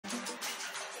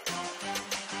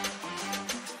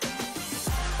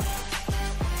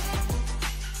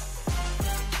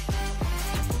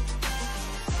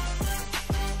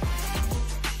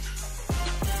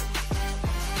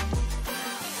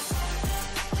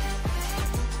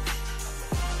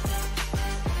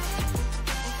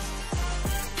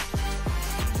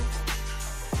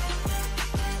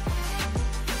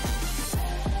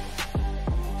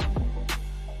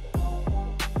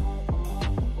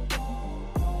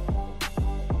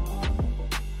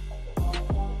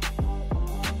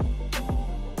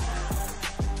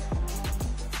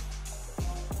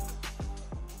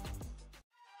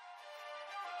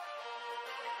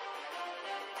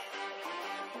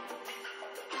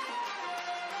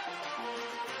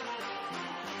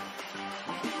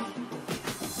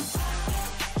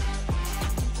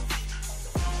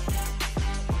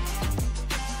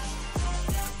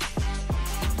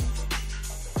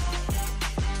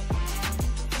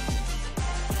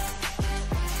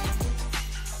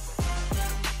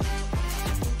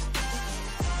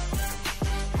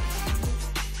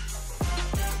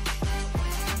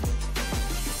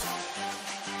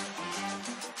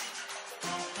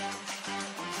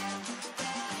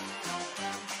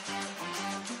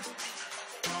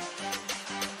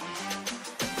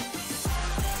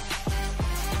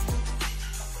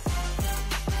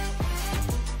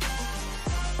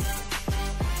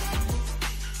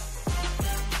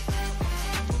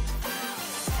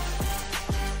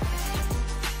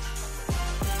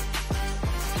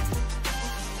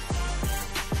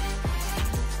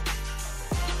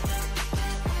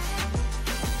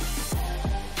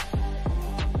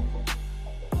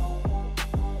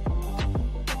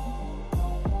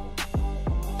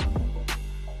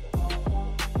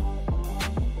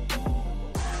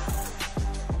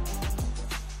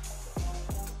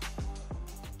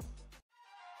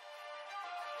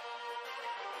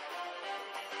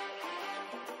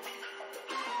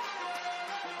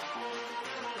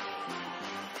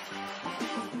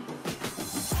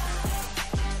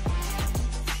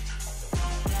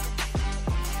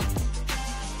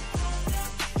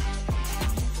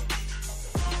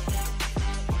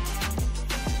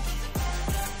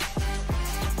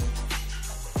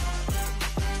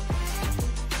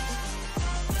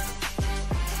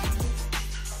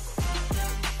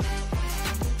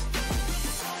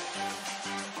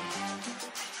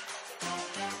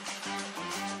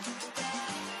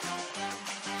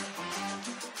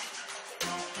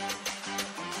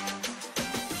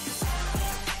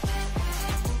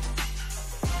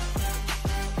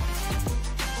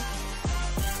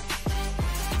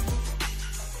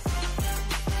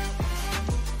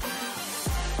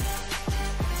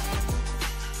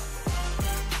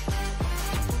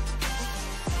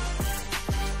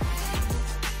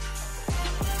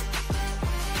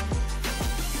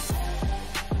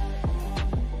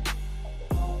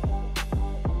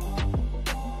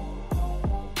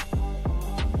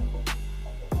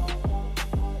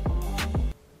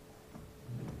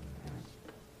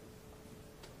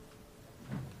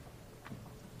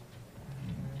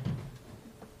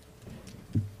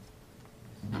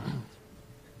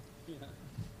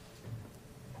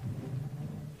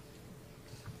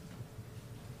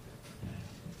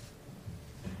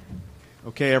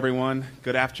Okay, everyone,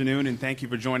 good afternoon, and thank you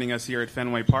for joining us here at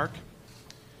Fenway Park.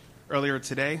 Earlier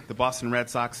today, the Boston Red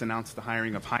Sox announced the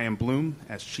hiring of Chaim Bloom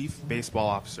as Chief Baseball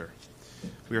Officer.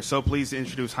 We are so pleased to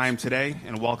introduce Chaim today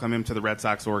and welcome him to the Red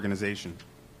Sox organization.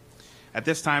 At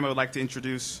this time, I would like to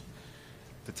introduce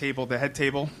the head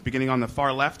table, beginning on my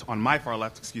far left,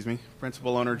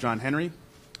 Principal Owner John Henry,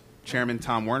 Chairman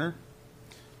Tom Werner,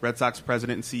 Red Sox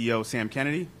President and CEO Sam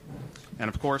Kennedy, and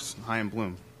of course, Chaim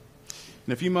Bloom.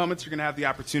 In a few moments, you're going to have the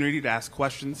opportunity to ask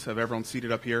questions of everyone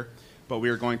seated up here, but we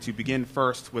are going to begin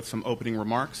first with some opening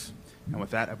remarks. And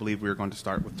with that, I believe we are going to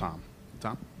start with Tom.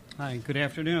 Tom? Hi, good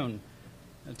afternoon.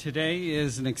 Today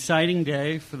is an exciting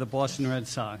day for the Boston Red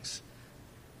Sox.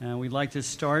 We'd like to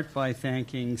start by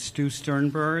thanking Stu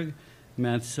Sternberg,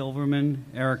 Matt Silverman,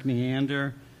 Eric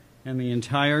Neander, and the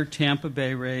entire Tampa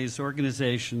Bay Rays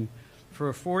organization for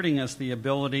affording us the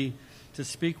ability to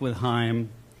speak with Chaim.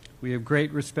 We have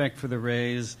great respect for the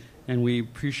Rays, and we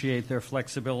appreciate their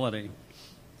flexibility.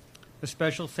 A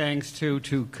special thanks to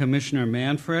Commissioner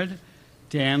Manfred,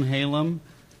 Dan Halem,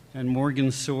 and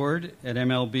Morgan Sword at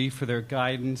MLB for their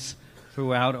guidance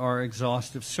throughout our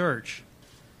exhaustive search.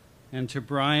 And to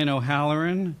Brian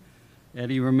O'Halloran,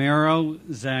 Eddie Romero,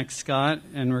 Zach Scott,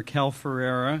 and Raquel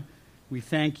Ferreira, we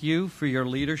thank you for your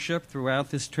leadership throughout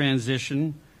this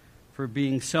transition, for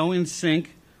being so in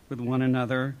sync with one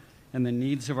another and the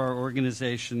needs of our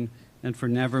organization, and for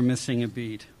never missing a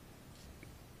beat.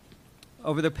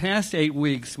 Over the past 8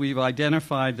 weeks, we've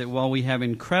identified that while we have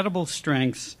incredible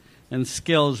strengths and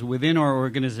skills within our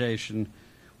organization,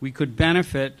 we could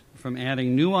benefit from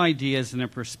adding new ideas and a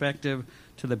perspective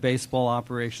to the baseball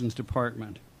operations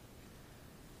department.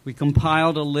 We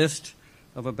compiled a list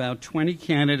of about 20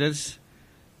 candidates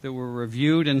that were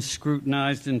reviewed and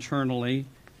scrutinized internally,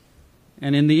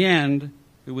 and in the end,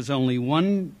 there was only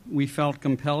one we felt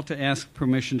compelled to ask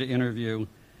permission to interview,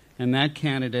 and that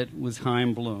candidate was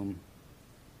Chaim Bloom.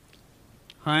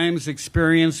 Chaim's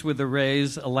experience with the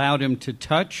Rays allowed him to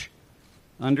touch,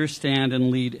 understand, and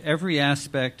lead every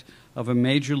aspect of a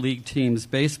major league team's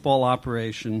baseball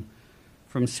operation,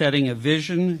 from setting a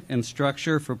vision and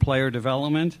structure for player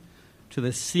development to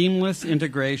the seamless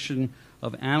integration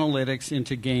of analytics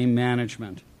into game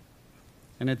management.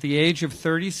 and at the age of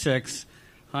 36,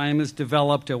 Chaim has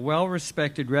developed a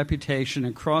well-respected reputation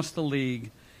across the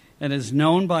league and is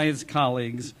known by his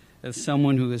colleagues as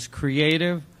someone who is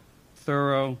creative,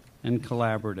 thorough, and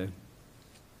collaborative.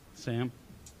 Sam?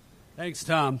 Thanks,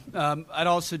 Tom. I'd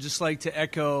also just like to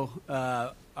echo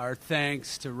our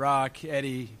thanks to Rock,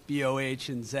 Eddie, BOH,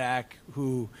 and Zach,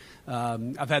 who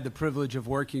I've had the privilege of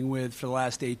working with for the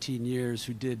last 18 years,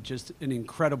 who did just an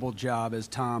incredible job, as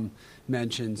Tom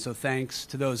mentioned. So thanks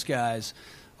to those guys.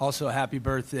 Also, happy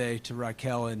birthday to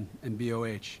Raquel and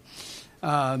BOH.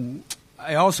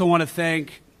 I also want to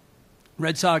thank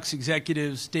Red Sox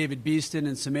executives David Beeston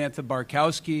and Samantha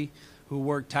Barkowski, who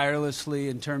worked tirelessly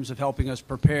in terms of helping us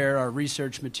prepare our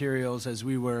research materials as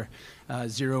we were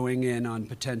zeroing in on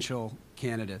potential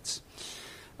candidates.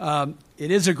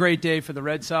 It is a great day for the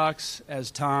Red Sox,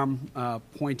 as Tom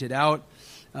pointed out.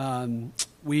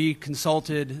 We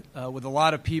consulted with a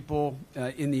lot of people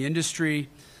in the industry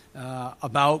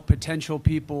about potential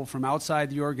people from outside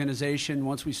the organization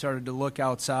once we started to look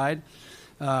outside.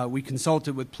 We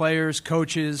consulted with players,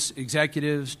 coaches,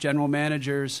 executives, general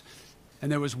managers,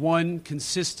 and there was one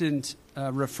consistent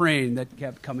refrain that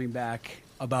kept coming back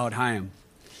about Chaim.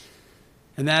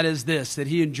 And that is this, that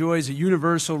he enjoys a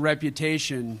universal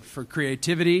reputation for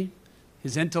creativity,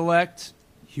 his intellect,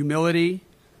 humility,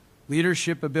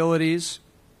 leadership abilities,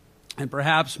 and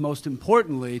perhaps most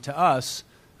importantly to us,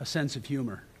 a sense of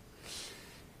humor.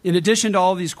 In addition to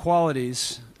all these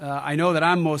qualities, I know that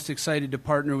I'm most excited to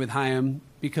partner with Chaim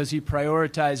because he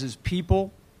prioritizes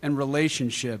people and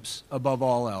relationships above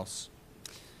all else.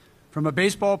 From a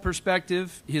baseball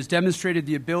perspective, he has demonstrated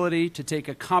the ability to take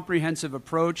a comprehensive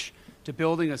approach to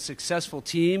building a successful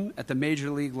team at the major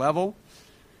league level,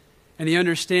 and he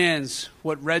understands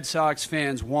what Red Sox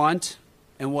fans want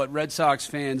and what Red Sox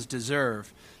fans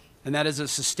deserve, and that is a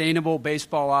sustainable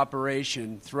baseball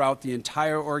operation throughout the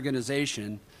entire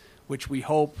organization, which we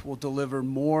hope will deliver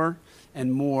more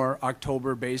and more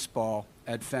October baseball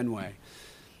at Fenway.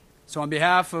 So on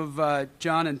behalf of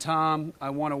John and Tom, I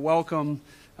want to welcome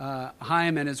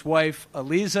Chaim and his wife,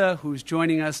 Aliza, who's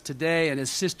joining us today, and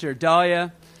his sister,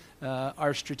 Dahlia.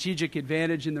 Our strategic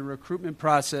advantage in the recruitment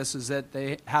process is that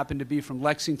they happen to be from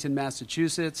Lexington,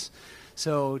 Massachusetts.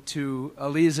 So to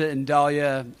Aliza and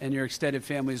Dahlia and your extended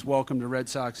families, welcome to Red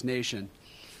Sox Nation.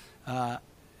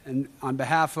 And on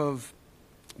behalf of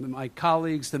my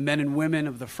colleagues, the men and women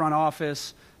of the front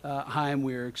office, Chaim,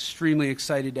 we're extremely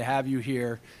excited to have you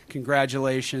here.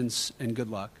 Congratulations and good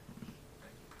luck.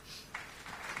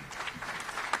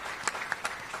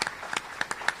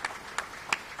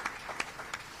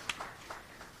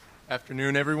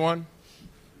 Afternoon, everyone.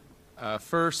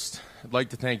 First, I'd like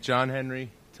to thank John Henry,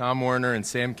 Tom Werner, and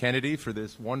Sam Kennedy for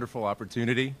this wonderful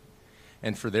opportunity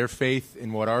and for their faith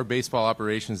in what our baseball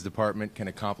operations department can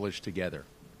accomplish together.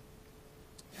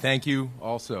 Thank you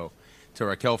also to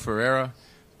Raquel Ferreira,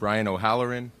 Brian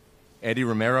O'Halloran, Eddie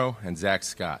Romero, and Zach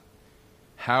Scott.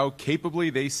 How capably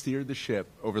they steered the ship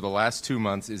over the last 2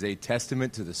 months is a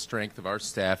testament to the strength of our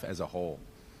staff as a whole.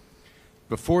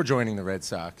 Before joining the Red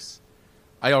Sox,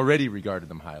 I already regarded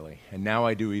them highly, and now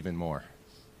I do even more.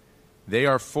 They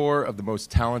are 4 of the most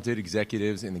talented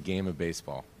executives in the game of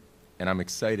baseball, and I'm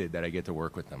excited that I get to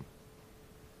work with them.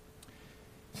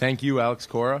 Thank you, Alex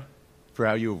Cora, for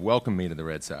how you have welcomed me to the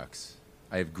Red Sox.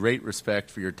 I have great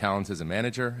respect for your talents as a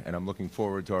manager, and I'm looking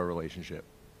forward to our relationship.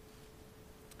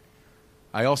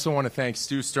 I also want to thank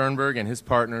Stu Sternberg and his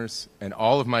partners and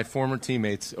all of my former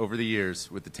teammates over the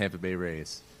years with the Tampa Bay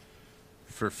Rays.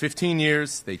 For 15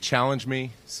 years, they challenged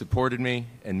me, supported me,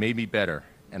 and made me better,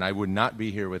 and I would not be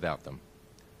here without them.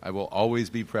 I will always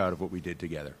be proud of what we did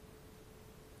together.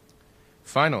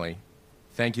 Finally,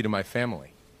 thank you to my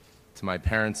family, to my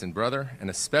parents and brother, and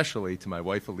especially to my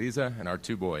wife, Aliza, and our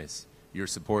 2 boys. Your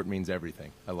support means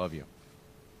everything. I love you.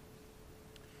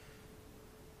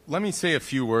 Let me say a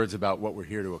few words about what we're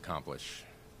here to accomplish.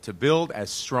 To build as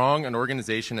strong an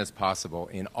organization as possible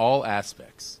in all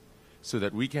aspects, so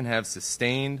that we can have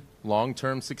sustained,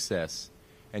 long-term success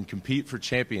and compete for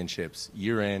championships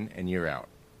year in and year out.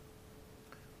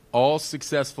 All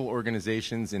successful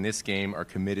organizations in this game are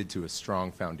committed to a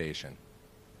strong foundation.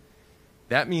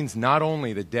 That means not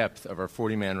only the depth of our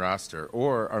 40-man roster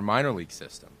or our minor league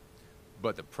system,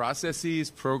 but the processes,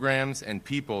 programs, and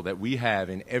people that we have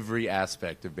in every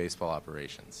aspect of baseball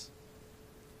operations.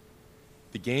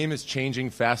 The game is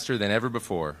changing faster than ever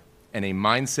before, and a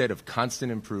mindset of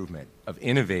constant improvement, of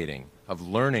innovating, of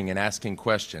learning and asking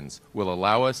questions will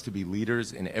allow us to be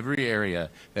leaders in every area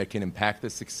that can impact the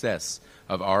success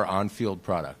of our on-field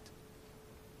product.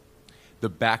 The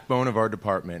backbone of our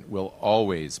department will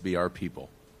always be our people,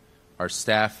 our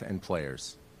staff and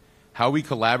players. How we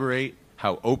collaborate,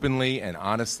 how openly and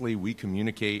honestly we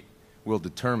communicate will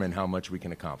determine how much we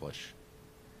can accomplish.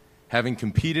 Having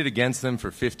competed against them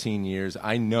for 15 years,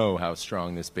 I know how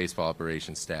strong this baseball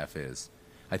operations staff is.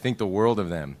 I think the world of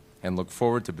them and look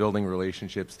forward to building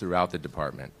relationships throughout the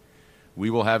department. We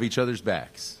will have each other's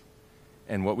backs,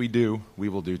 and what we do, we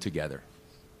will do together.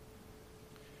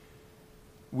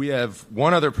 We have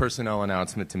one other personnel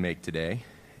announcement to make today,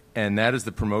 and that is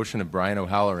the promotion of Brian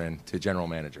O'Halloran to General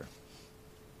Manager.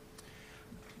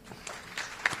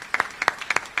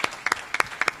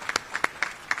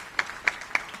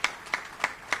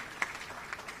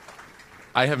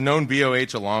 I have known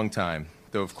BOH a long time,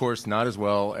 though of course not as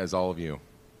well as all of you.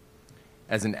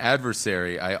 As an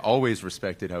adversary, I always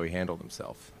respected how he handled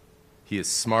himself. He is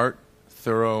smart,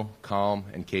 thorough, calm,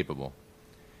 and capable.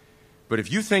 But if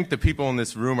you think the people in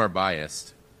this room are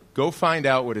biased, go find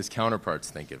out what his counterparts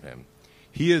think of him.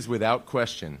 He is, without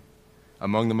question,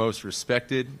 among the most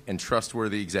respected and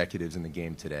trustworthy executives in the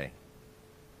game today.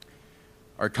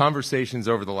 Our conversations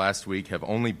over the last week have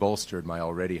only bolstered my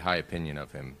already high opinion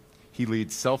of him. He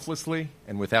leads selflessly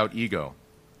and without ego,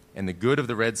 and the good of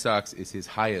the Red Sox is his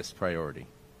highest priority.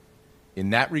 In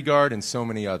that regard and so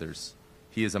many others,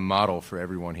 he is a model for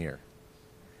everyone here.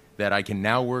 That I can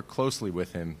now work closely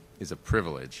with him is a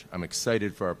privilege. I'm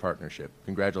excited for our partnership.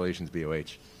 Congratulations,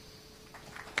 BOH.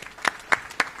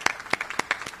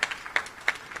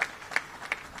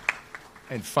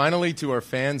 And finally, to our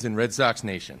fans in Red Sox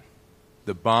Nation.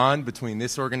 The bond between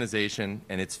this organization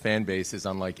and its fan base is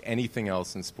unlike anything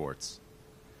else in sports.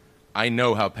 I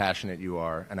know how passionate you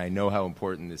are, and I know how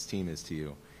important this team is to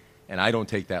you, and I don't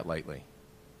take that lightly.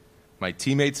 My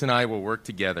teammates and I will work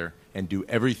together and do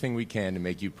everything we can to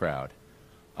make you proud,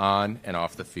 on and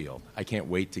off the field. I can't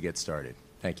wait to get started.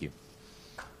 Thank you.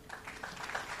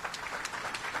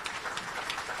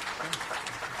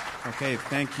 Okay,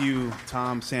 thank you,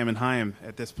 Tom, Sam, and Chaim.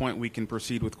 At this point, we can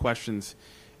proceed with questions.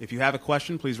 If you have a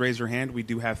question, please raise your hand. We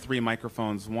do have 3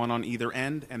 microphones, one on either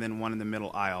end and then one in the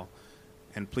middle aisle.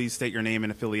 And please state your name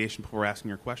and affiliation before asking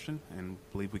your question. And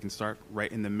I believe we can start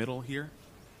right in the middle here,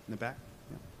 in the back.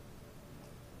 Yeah.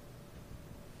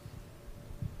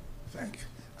 Thanks.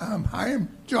 Hi,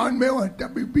 I'm John Miller,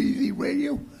 WBZ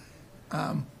Radio.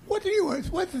 What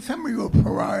are some of your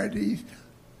priorities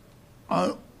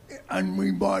on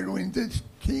remodeling this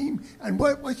team? And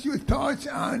what's your thoughts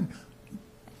on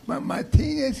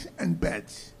Martinez and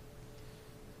Betts?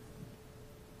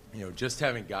 You know, just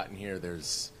having gotten here,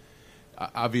 there's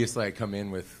obviously I come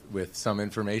in with some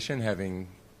information, having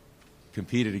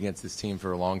competed against this team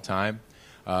for a long time.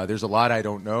 There's a lot I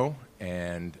don't know,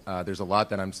 and there's a lot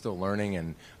that I'm still learning,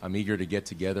 and I'm eager to get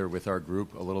together with our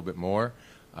group a little bit more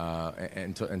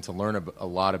and to learn a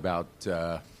lot about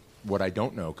what I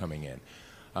don't know coming in.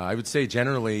 I would say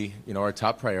generally, you know, our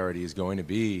top priority is going to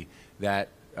be that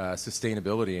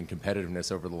sustainability and competitiveness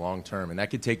over the long term. And that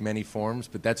could take many forms,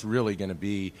 but that's really going to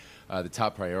be the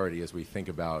top priority as we think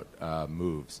about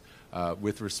moves.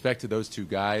 With respect to those 2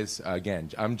 guys, again,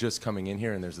 I'm just coming in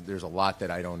here, and there's a lot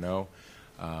that I don't know.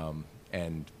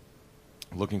 And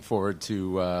looking forward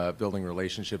to building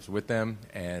relationships with them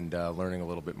and learning a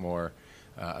little bit more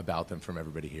about them from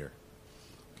everybody here.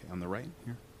 Okay, on the right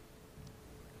here.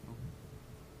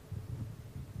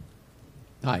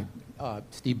 Hi,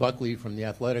 Steve Buckley from The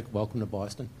Athletic. Welcome to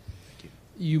Boston. Thank you.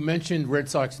 You mentioned Red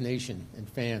Sox Nation and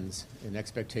fans and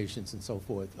expectations and so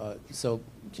forth. So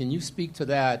can you speak to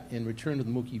that and return to the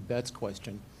Mookie Betts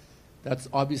question? That's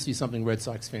obviously something Red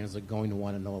Sox fans are going to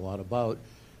want to know a lot about.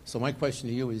 So my question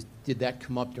to you is, did that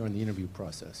come up during the interview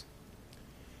process?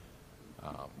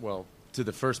 Well, to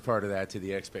the first part of that, to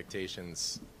the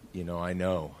expectations, you know, I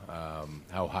know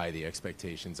how high the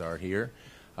expectations are here.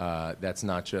 That's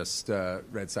not just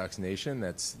Red Sox Nation,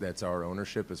 that's our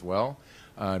ownership as well.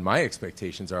 And my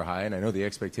expectations are high, and I know the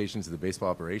expectations of the baseball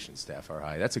operations staff are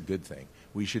high. That's a good thing.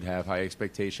 We should have high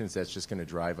expectations. That's just going to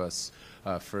drive us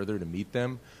further to meet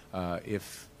them.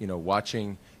 If, you know,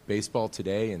 watching baseball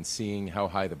today and seeing how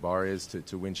high the bar is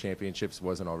to win championships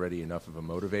wasn't already enough of a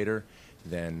motivator,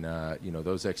 then, you know,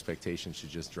 those expectations should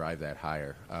just drive that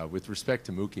higher. With respect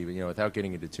to Mookie, you know, without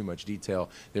getting into too much detail,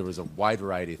 there was a wide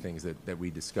variety of things that we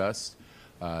discussed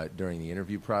during the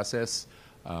interview process.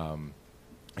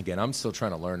 Again, I'm still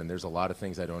trying to learn, and there's a lot of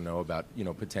things I don't know about, you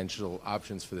know, potential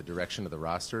options for the direction of the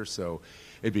roster. So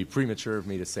it'd be premature of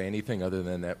me to say anything other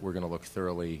than that we're going to look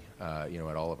thoroughly, you know,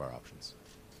 at all of our options.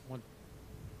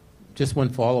 Just one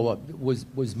follow-up. Was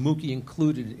Mookie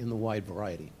included in the wide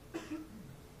variety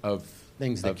Of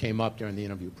things that came up during the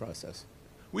interview process?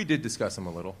 We did discuss them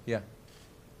a little, yeah.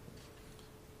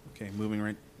 Okay, moving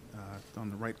right on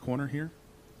the right corner here.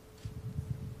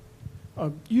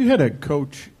 You had a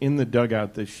coach in the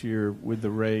dugout this year with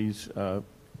the Rays,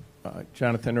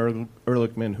 Jonathan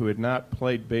Ehrlichman, who had not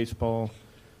played baseball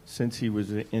since he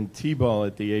was in T-ball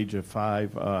at the age of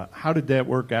 5. How did that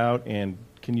work out, and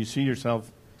can you see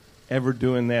yourself ever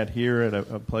doing that here at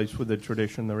a place with the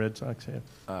tradition the Red Sox have?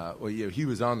 Well, yeah, he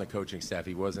was on the coaching staff.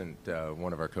 He wasn't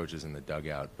one of our coaches in the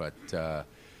dugout, but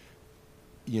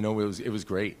it was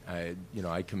great.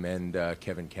 I commend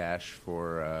Kevin Cash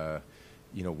for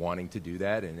wanting to do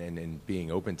that and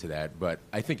being open to that. But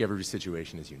I think every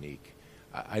situation is unique.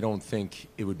 I don't think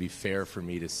it would be fair for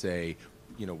me to say,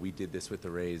 we did this with the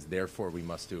Rays, therefore we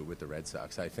must do it with the Red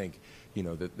Sox. I think,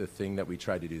 the thing that we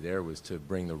tried to do there was to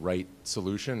bring the right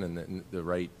solution and the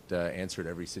right answer to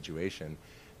every situation.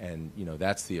 And,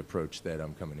 that's the approach that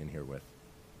I'm coming in here with.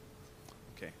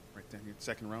 Okay, right down here,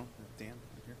 second row. Dan,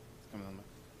 right here. Coming on.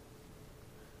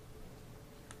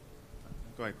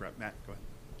 Go ahead, Matt, go ahead.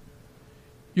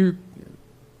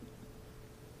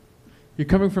 You're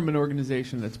coming from an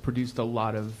organization that's produced a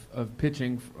lot of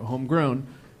pitching homegrown.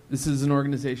 This is an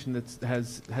organization that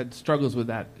has had struggles with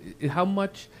that. How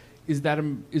much is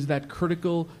that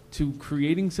critical to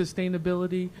creating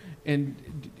sustainability? And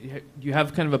do you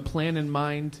have kind of a plan in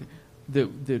mind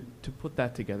to put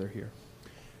that together here?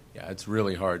 Yeah, it's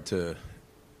really hard to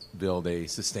build a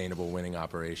sustainable winning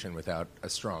operation without a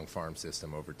strong farm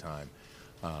system over time.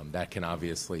 That can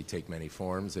obviously take many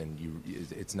forms, and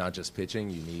it's not just pitching.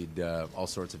 You need all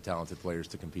sorts of talented players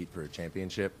to compete for a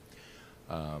championship.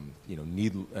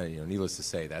 Needless to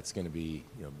say, that's going to be,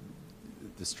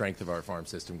 the strength of our farm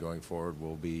system going forward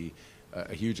will be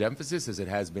a huge emphasis, as it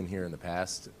has been here in the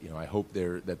past. I hope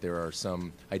that there are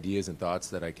some ideas and thoughts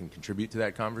that I can contribute to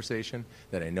that conversation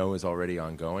that I know is already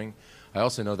ongoing. I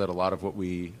also know that a lot of what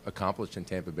we accomplished in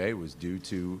Tampa Bay was due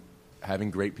to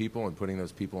having great people and putting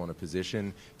those people in a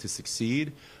position to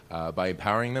succeed by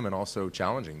empowering them and also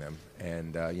challenging them.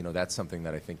 And, that's something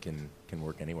that I think can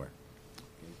work anywhere. Okay,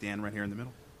 Dan, right here in the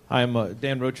middle. Hi, I'm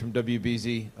Dan Roach from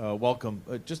WBZ. Welcome.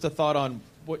 Just a thought on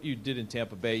what you did in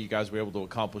Tampa Bay. You guys were able to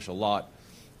accomplish a lot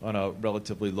on a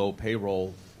relatively low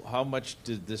payroll. How much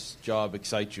did this job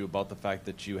excite you about the fact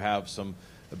that you have some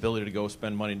ability to go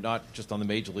spend money, not just on the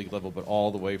major league level, but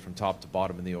all the way from top to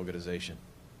bottom in the organization?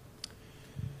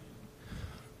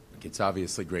 It's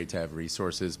obviously great to have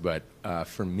resources, but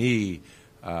for me,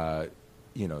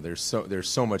 there's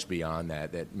so much beyond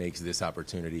that makes this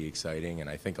opportunity exciting, and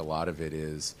I think a lot of it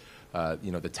is,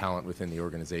 the talent within the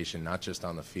organization, not just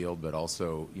on the field, but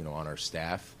also, on our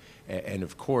staff, and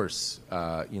of course,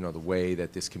 the way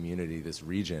that this community, this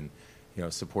region,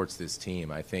 supports this team.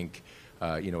 I think,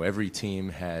 every team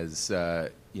has,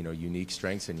 unique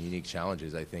strengths and unique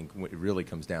challenges. I think it really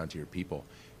comes down to your people.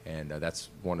 And that's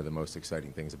one of the most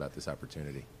exciting things about this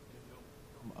opportunity.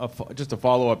 Just a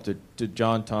follow-up to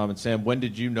John, Tom, and Sam. When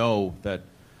did you know that?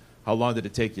 How long did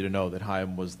it take you to know that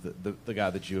Chaim was the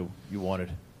guy that you wanted?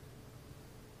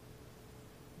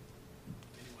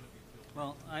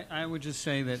 Well, I would just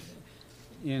say that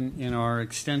in our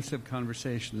extensive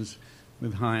conversations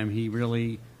with Chaim, he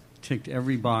really ticked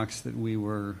every box that we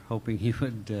were hoping he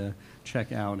would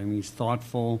check out. I mean, he's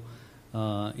thoughtful,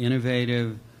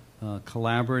 innovative,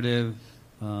 collaborative.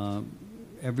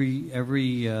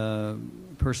 Every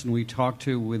person we talked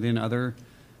to within other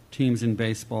teams in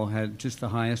baseball had just the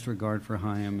highest regard for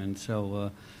Chaim, and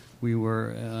so we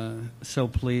were so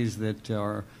pleased that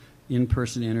our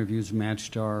in-person interviews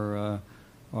matched our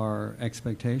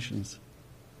expectations.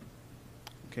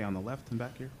 Okay, on the left and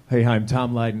back here. Hey, I'm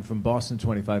Tom Lydon from Boston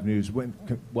 25 News.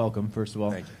 Welcome, first of all.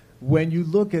 Thank you. When you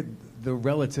look at the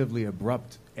relatively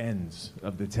abrupt ends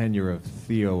of the tenure of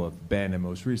Theo, of Ben, and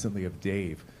most recently of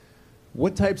Dave,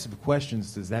 what types of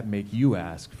questions does that make you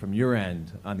ask from your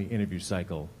end on the interview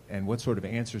cycle, and what sort of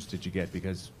answers did you get?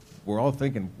 Because we're all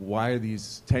thinking, why are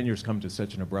these tenures come to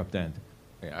such an abrupt end?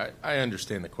 Yeah, I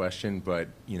understand the question, but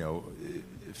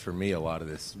for me, a lot of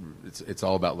this, it's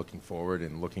all about looking forward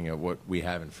and looking at what we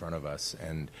have in front of us.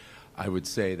 And I would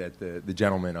say that the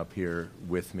gentlemen up here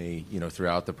with me,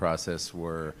 throughout the process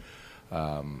were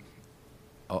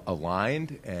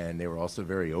aligned, and they were also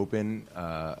very open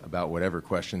about whatever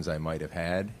questions I might have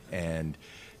had. And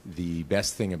the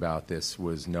best thing about this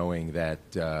was knowing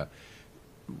that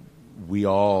we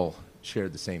all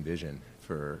shared the same vision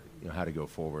for how to go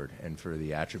forward and for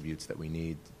the attributes that we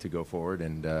need to go forward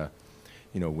and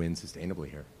win sustainably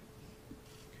here.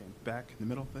 Okay, back in the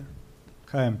middle there.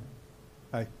 Chaim.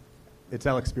 Hi. It's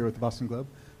Alex Spear with the Boston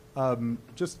Globe.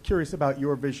 Just curious about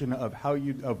your vision of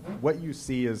what you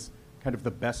see as kind of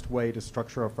the best way to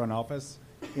structure a front office,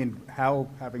 and how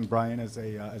having Brian as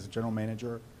a general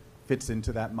manager fits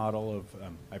into that model of,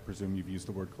 I presume you've used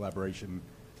the word collaboration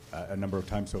a number of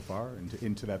times so far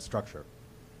into that structure.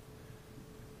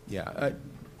 Yeah,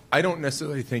 I don't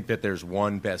necessarily think that there's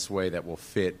one best way that will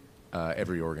fit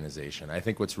every organization. I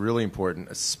think what's really important,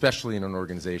 especially in an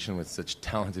organization with such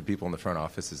talented people in the front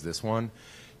office as this one,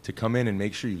 to come in and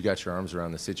make sure you've got your arms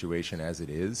around the situation as it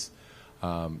is.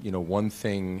 One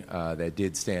thing that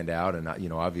did stand out,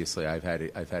 and obviously I've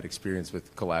had experience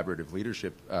with collaborative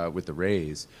leadership with the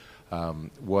Rays,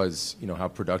 was how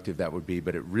productive that would be.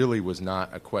 But it really was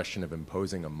not a question of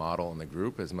imposing a model in the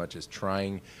group as much as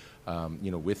trying,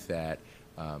 with that,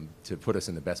 to put us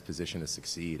in the best position to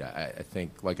succeed. I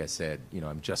think, like I said,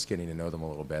 I'm just getting to know them a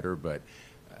little better, but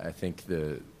I think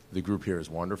the group here is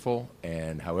wonderful,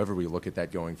 and however we look at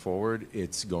that going forward,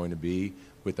 it's going to be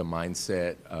with the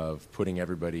mindset of putting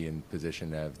everybody in position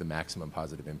to have the maximum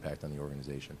positive impact on the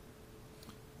organization.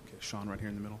 Okay, Sean, right here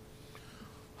in the middle.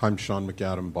 I'm Sean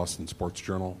McAdam, Boston Sports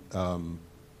Journal.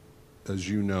 As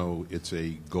you know, it's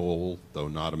a goal, though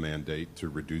not a mandate, to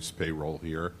reduce payroll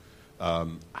here.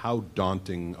 How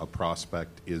daunting a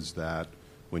prospect is that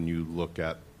when you look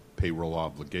at payroll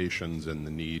obligations and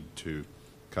the need to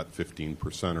cut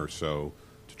 15% or so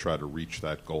to try to reach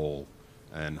that goal?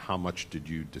 And how much did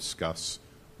you discuss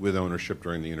with ownership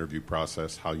during the interview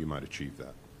process how you might achieve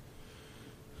that?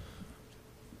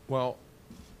 Well,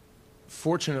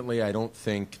 fortunately, I don't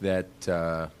think that,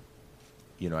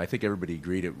 I think everybody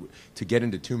agreed to get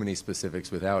into too many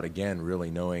specifics without, again, really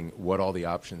knowing what all the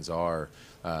options are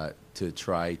to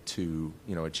try to,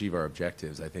 achieve our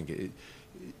objectives. I think it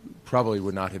probably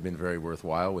would not have been very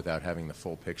worthwhile without having the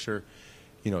full picture.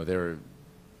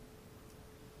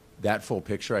 That full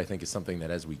picture, I think, is something that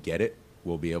as we get it,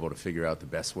 we'll be able to figure out the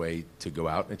best way to go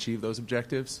out and achieve those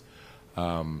objectives.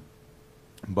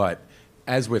 But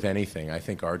as with anything, I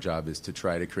think our job is to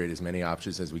try to create as many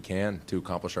options as we can to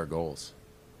accomplish our goals.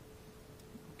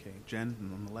 Okay, Jen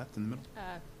on the left in the middle.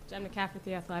 Jen McCaffrey,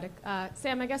 The Athletic.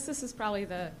 Sam, I guess this is probably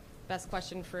the best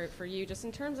question for you, just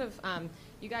in terms of,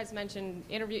 you guys mentioned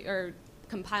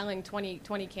compiling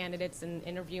 20 candidates and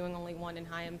interviewing only one in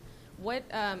Chaim. What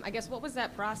was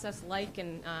that process like?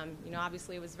 And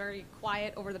obviously it was very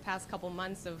quiet over the past couple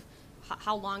months. Of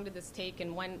how long did this take,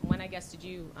 and when I guess did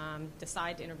you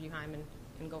decide to interview Chaim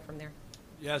and go from there?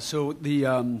 Yeah. So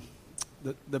the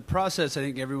process, I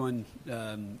think everyone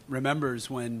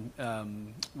remembers when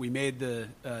we made the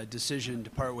decision to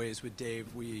part ways with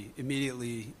Dave. We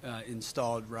immediately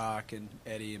installed Rock and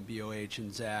Eddie and BOH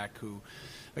and Zach, who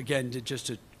again did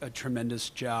just a tremendous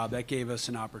job. That gave us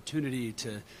an opportunity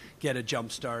to get a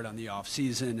jump start on the off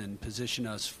season and position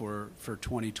us for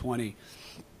 2020.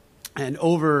 And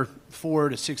over 4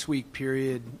 to 6 week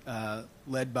period,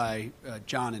 led by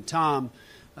John and Tom,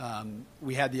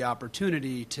 we had the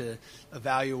opportunity to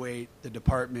evaluate the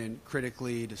department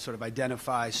critically, to sort of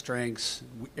identify strengths,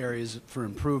 areas for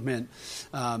improvement,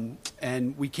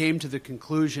 and we came to the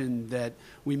conclusion that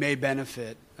we may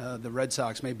benefit, the Red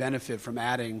Sox may benefit from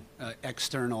adding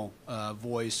external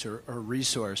voice or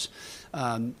resource.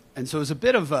 And so it was a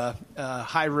bit of a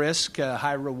high risk,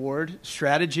 high reward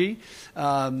strategy,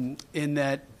 in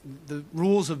that the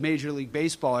rules of Major League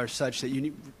Baseball are such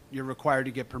that you're required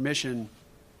to get permission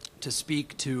to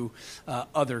speak to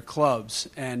other clubs.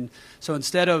 And so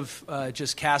instead of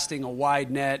just casting a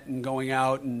wide net and going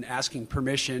out and asking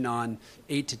permission on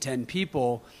 8 to 10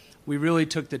 people, we really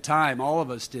took the time, all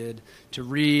of us did, to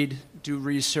read, do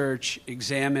research,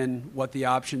 examine what the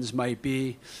options might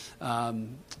be,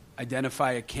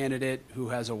 identify a candidate who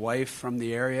has a wife from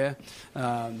the area.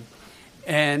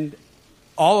 And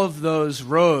all of those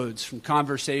roads, from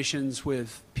conversations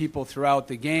with people throughout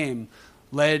the game,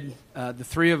 led the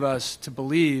three of us to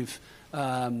believe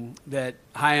that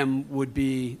Chaim would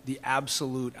be the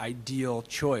absolute ideal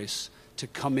choice to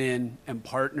come in and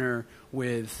partner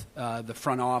with the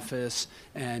front office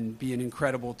and be an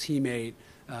incredible teammate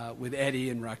with Eddie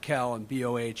and Raquel and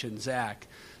BOH and Zach.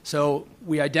 So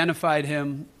we identified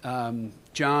him.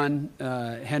 John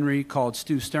Henry called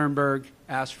Stu Sternberg,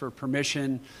 asked for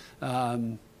permission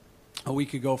a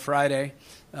week ago Friday,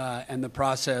 and the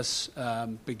process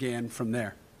began from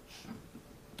there.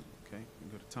 Okay, we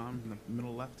go to Tom in the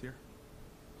middle left here.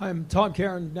 I'm Tom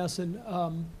Karen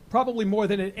Nesson. Probably more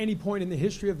than at any point in the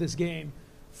history of this game,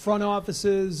 front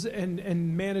offices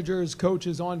and managers,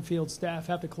 coaches, on-field staff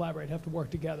have to collaborate, have to work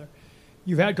together.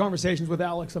 You've had conversations with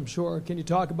Alex, I'm sure. Can you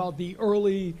talk about the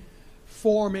early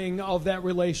forming of that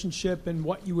relationship and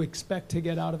what you expect to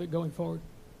get out of it going forward?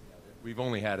 We've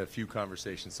only had a few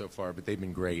conversations so far, but they've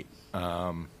been great.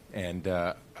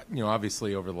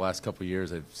 Obviously over the last couple of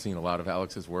years, I've seen a lot of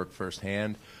Alex's work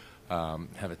firsthand.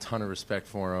 Have a ton of respect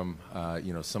for him.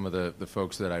 Some of the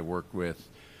folks that I worked with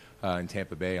in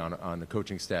Tampa Bay on the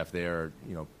coaching staff there,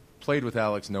 played with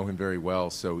Alex, know him very well.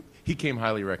 So he came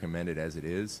highly recommended as it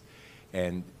is.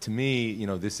 And to me,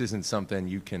 this isn't something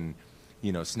you can,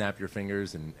 snap your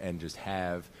fingers and just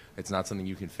have. It's not something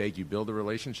you can fake. You build a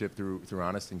relationship through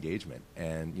honest engagement.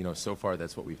 And, so far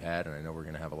that's what we've had, and I know we're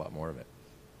going to have a lot more of it.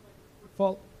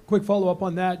 Quick follow-up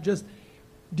on that. Just,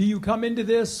 do you come into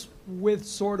this with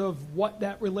sort of what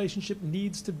that relationship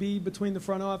needs to be between the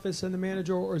front office and the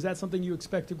manager, or is that something you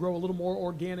expect to grow a little more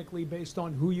organically based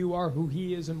on who you are, who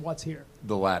he is, and what's here?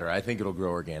 The latter. I think it'll grow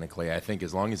organically. I think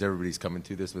as long as everybody's coming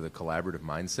to this with a collaborative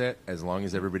mindset, as long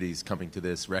as everybody's coming to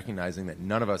this recognizing that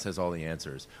none of us has all the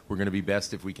answers, we're going to be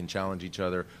best if we can challenge each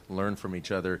other, learn from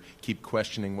each other, keep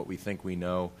questioning what we think we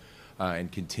know,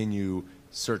 and continue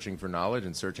searching for knowledge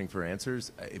and searching for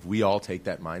answers. If we all take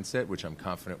that mindset, which I'm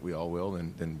confident we all will,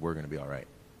 then we're going to be all right.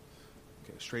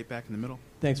 Okay, straight back in the middle.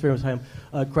 Thanks very much, Chaim.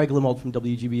 Craig Limmold from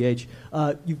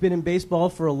WGBH. You've been in baseball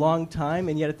for a long time,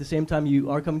 and yet at the same time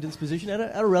you are coming to this position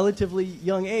at a relatively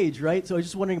young age, right? So I was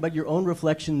just wondering about your own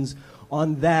reflections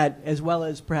on that, as well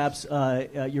as perhaps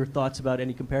your thoughts about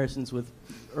any comparisons with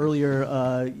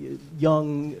earlier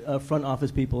young front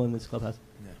office people in this clubhouse.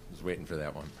 Yeah, I was waiting for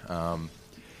that one.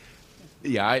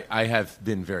 Yeah, I have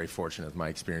been very fortunate with my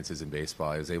experiences in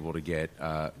baseball. I was able to get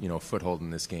a foothold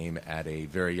in this game at a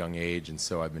very young age, and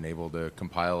so I've been able to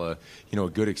compile a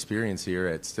good experience here.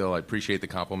 I appreciate the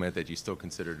compliment that you still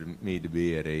considered me to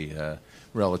be at a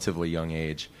relatively young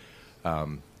age.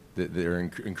 There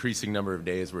are increasing number of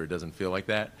days where it doesn't feel like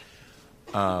that.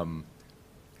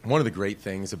 One of the great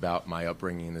things about my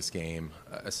upbringing in this game,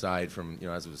 aside from,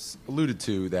 as was alluded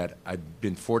to, that I've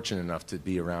been fortunate enough to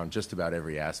be around just about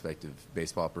every aspect of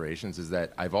baseball operations, is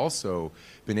that I've also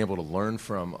been able to learn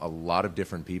from a lot of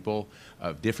different people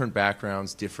of different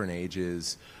backgrounds, different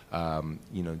ages,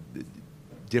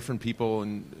 different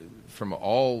people from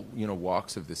all,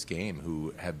 walks of this game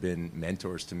who have been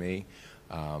mentors to me.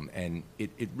 And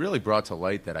it really brought to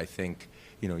light that I think,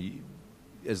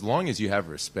 as long as you have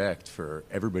respect for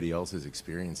everybody else's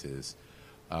experiences,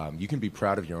 you can be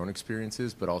proud of your own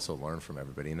experiences, but also learn from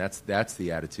everybody. And that's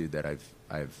the attitude that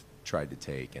I've tried to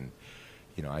take. And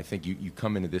I think you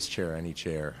come into this chair, any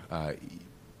chair,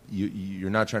 you're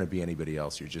not trying to be anybody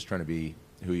else. You're just trying to be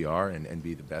who you are and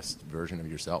be the best version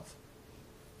of yourself.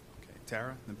 Okay,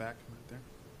 Tara in the back, right there.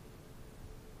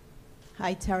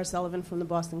 Hi, Tara Sullivan from the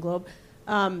Boston Globe.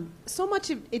 So much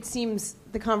of it seems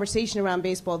the conversation around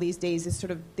baseball these days is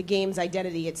sort of the game's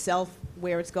identity itself,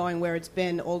 where it's going, where it's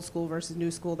been, old school versus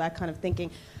new school, that kind of thinking.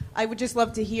 I would just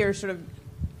love to hear sort of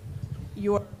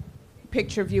your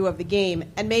picture view of the game,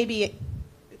 and maybe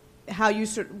how you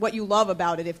what you love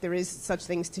about it, if there is such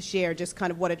things to share, just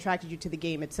kind of what attracted you to the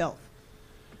game itself.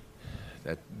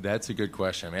 That's a good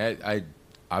question. I mean, I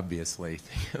obviously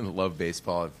love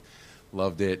baseball. I've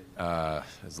loved it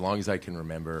as long as I can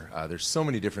remember. There's so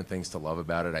many different things to love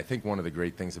about it. I think one of the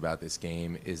great things about this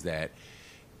game is that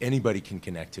anybody can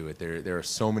connect to it. There are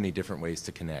so many different ways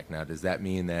to connect. Now, does that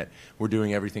mean that we're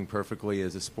doing everything perfectly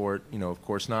as a sport? Of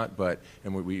course not.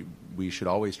 And we should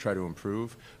always try to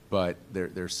improve. But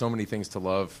there's so many things to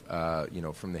love,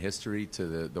 from the history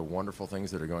to the wonderful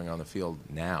things that are going on the field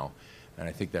now. And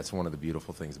I think that's one of the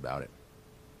beautiful things about it.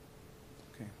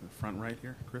 Okay, the front right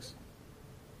here, Chris.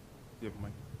 You have a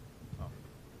mic. Oh.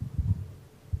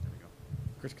 There we go.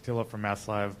 Chris Cotillo from Mass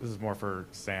Live. This is more for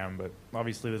Sam, but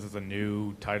obviously this is a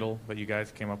new title that you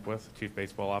guys came up with, Chief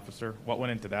Baseball Officer. What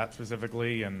went into that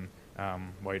specifically, and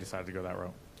why you decided to go that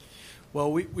route?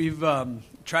 Well, we've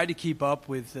tried to keep up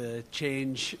with the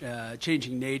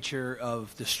changing nature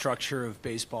of the structure of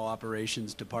baseball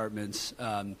operations departments,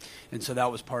 and so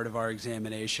that was part of our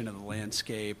examination of the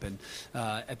landscape. And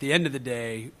at the end of the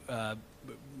day,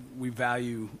 we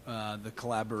value the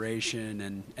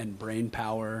collaboration and brain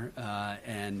power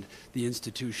and the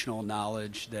institutional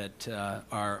knowledge that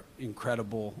our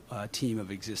incredible team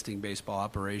of existing baseball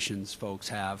operations folks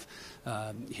have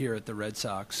here at the Red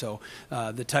Sox. So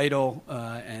the title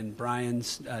and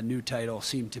Brian's new title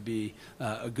seem to be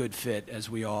a good fit as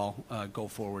we all go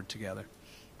forward together.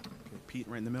 Okay, Pete,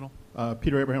 right in the middle.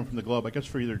 Peter Abraham from the Globe. I guess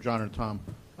for either John or Tom.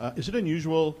 Is it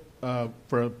unusual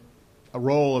for a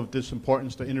role of this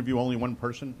importance to interview only one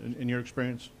person in your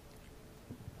experience?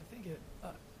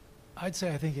 I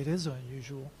think it is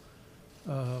unusual.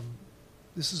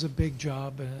 This is a big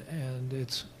job, and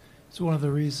it's one of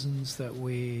the reasons that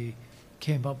we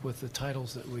came up with the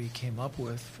titles that we came up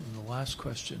with from the last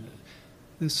question.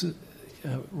 This is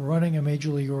running a major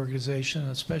league organization,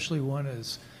 especially one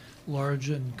as large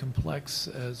and complex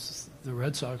as the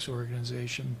Red Sox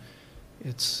organization.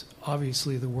 It's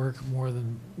obviously the work of more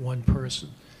than one person.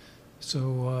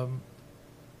 So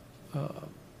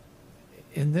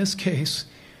in this case,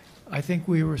 I think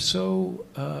we were so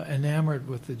enamored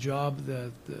with the job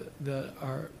that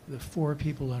the 4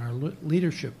 people in our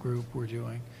leadership group were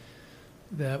doing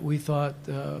that we thought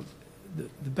the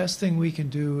best thing we can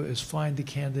do is find a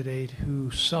candidate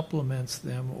who supplements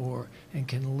them and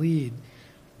can lead,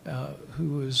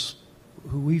 who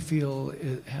we feel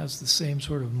has the same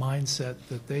sort of mindset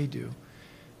that they do,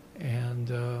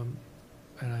 and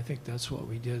I think that's what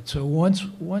we did. So once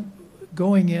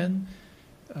going in,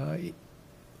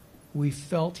 we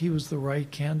felt he was the right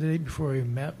candidate before we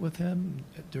met with him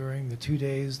during the 2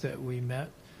 days that we met,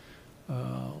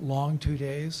 long 2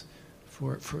 days,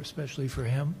 for especially for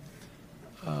him.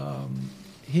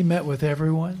 He met with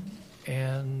everyone,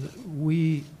 and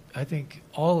I think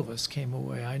all of us came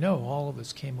away, I know all of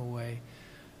us came away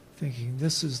thinking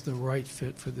this is the right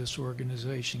fit for this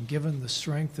organization, given the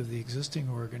strength of the existing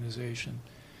organization.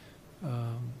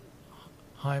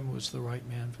 Chaim was the right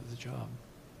man for the job.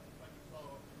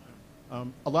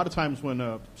 A lot of times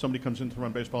when somebody comes in to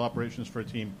run baseball operations for a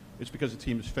team, it's because the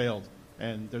team has failed,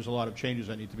 and there's a lot of changes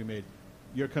that need to be made.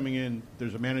 You're coming in,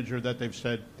 there's a manager that they've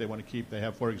said they want to keep, they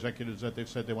have 4 executives that they've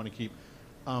said they want to keep.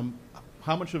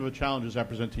 How much of a challenge does that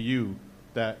present to you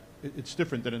that it's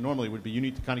different than it normally would be? You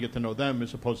need to kind of get to know them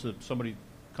as opposed to somebody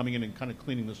coming in and kind of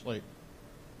cleaning the slate.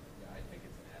 Yeah, I think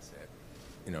it's an asset.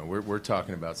 You know, we're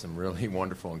talking about some really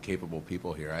wonderful and capable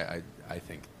people here. I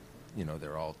think, you know,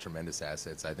 they're all tremendous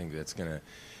assets. I think that's going to,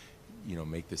 you know,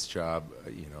 make this job,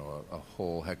 you know, a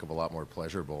whole heck of a lot more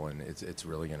pleasurable, and it's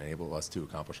really going to enable us to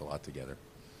accomplish a lot together.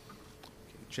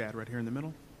 Okay, Chad, right here in the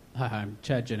middle. Hi, I'm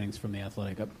Chad Jennings from The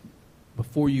Athletic.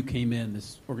 Before you came in,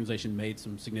 this organization made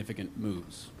some significant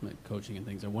moves, like coaching and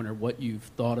things. I wonder what you've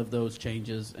thought of those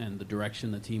changes and the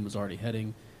direction the team was already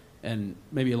heading, and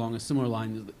maybe along a similar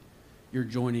line, you're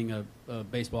joining a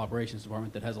baseball operations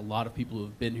department that has a lot of people who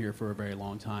have been here for a very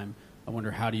long time. I wonder,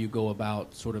 how do you go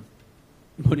about sort of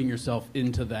putting yourself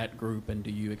into that group, and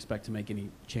do you expect to make any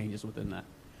changes within that?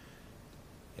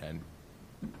 And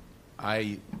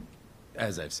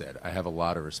as I've said, I have a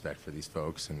lot of respect for these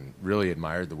folks and really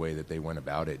admired the way that they went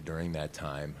about it during that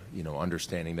time, you know,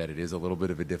 understanding that it is a little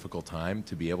bit of a difficult time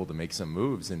to be able to make some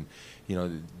moves. And, you know,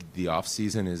 the off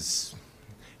season it's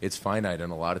finite,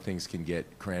 and a lot of things can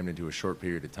get crammed into a short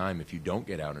period of time if you don't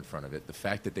get out in front of it. The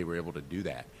fact that they were able to do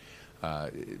that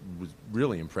it was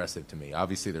really impressive to me.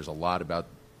 Obviously, there's a lot about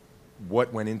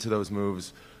what went into those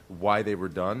moves, why they were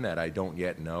done, that I don't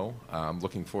yet know. I'm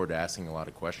looking forward to asking a lot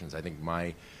of questions. I think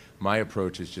my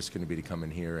approach is just going to be to come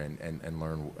in here and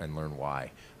learn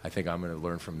why. I think I'm going to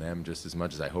learn from them just as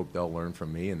much as I hope they'll learn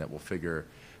from me, and that we'll figure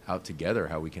out together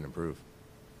how we can improve.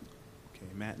 Okay,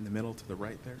 Matt in the middle to the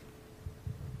right there.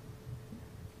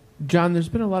 John, there's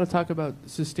been a lot of talk about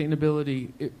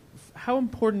sustainability. How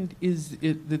important is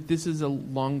it that this is a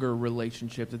longer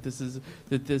relationship, that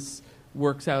this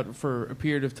works out for a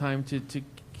period of time to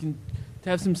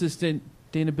have some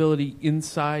sustainability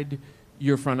inside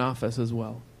your front office as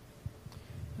well?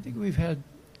 I think we've had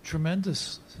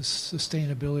tremendous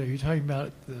sustainability. Are you talking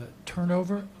about the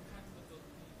turnover?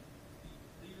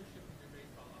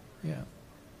 Yeah.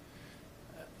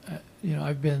 You know,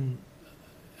 I've been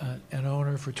an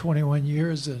owner for 21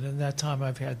 years, and in that time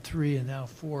I've had 3 and now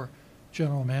 4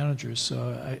 general managers.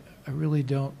 So I really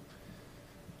don't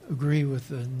agree with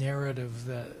the narrative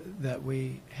that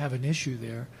we have an issue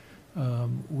there.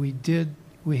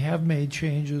 We have made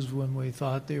changes when we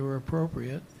thought they were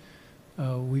appropriate.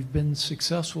 We've been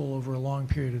successful over a long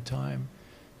period of time,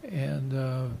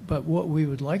 but what we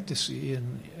would like to see,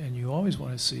 and you always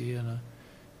want to see in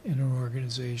an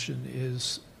organization,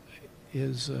 is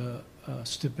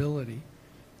stability.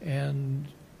 And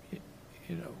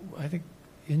you know, I think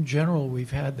in general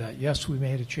we've had that. Yes, we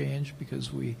made a change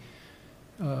because we,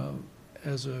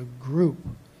 as a group,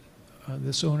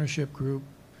 this ownership group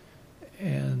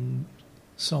and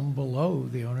some below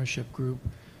the ownership group,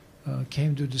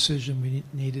 came to a decision we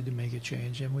needed to make a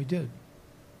change, and we did.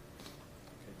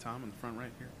 Okay, Tom in the front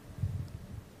right here.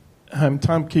 I'm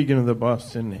Tom Keegan of the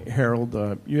Boston Herald.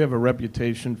 You have a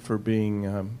reputation for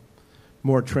being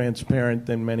more transparent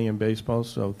than many in baseball,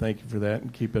 so thank you for that,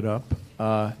 and keep it up.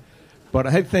 But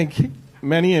I think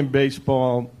many in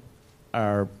baseball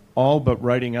are all but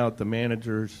writing out the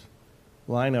manager's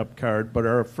lineup card, but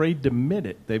are afraid to admit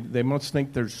it. They must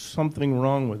think there's something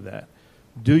wrong with that.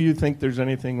 Do you think there's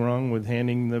anything wrong with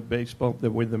handing the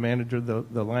with the manager the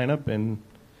lineup?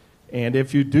 And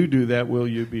if you do that, will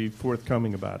you be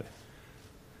forthcoming about it?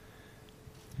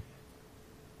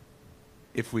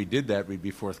 If we did that, we'd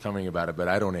be forthcoming about it, but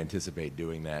I don't anticipate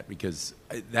doing that because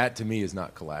that, to me, is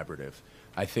not collaborative.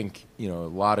 I think, a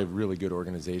lot of really good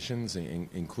organizations,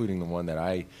 including the one that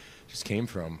I just came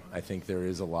from, I think there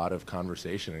is a lot of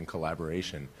conversation and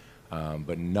collaboration,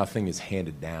 but nothing is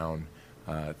handed down.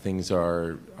 Things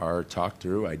are talked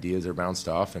through, ideas are bounced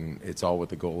off, and it's all with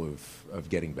the goal of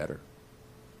getting better.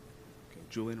 Okay,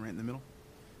 Julian, right in the middle.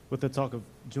 With the talk of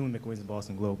Julian McWay's the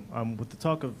Boston Globe, with the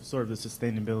talk of sort of the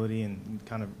sustainability and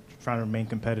kind of trying to remain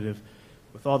competitive,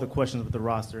 with all the questions with the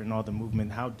roster and all the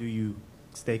movement, how do you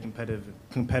stay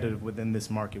competitive within this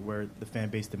market where the fan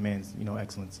base demands,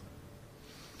 excellence?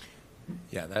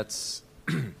 Yeah, that's,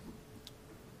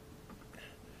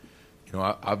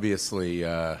 obviously,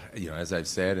 as I've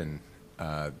said, and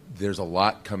there's a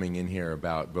lot coming in here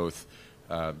about both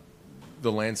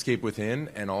the landscape within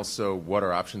and also what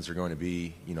our options are going to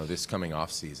be, this coming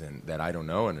off season that I don't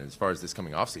know. And as far as this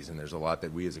coming off season, there's a lot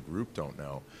that we as a group don't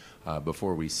know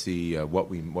before we see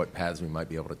what paths we might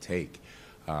be able to take.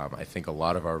 I think a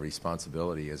lot of our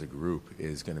responsibility as a group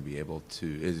is going to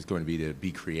be to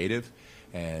be creative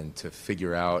and to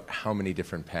figure out how many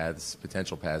different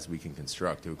potential paths we can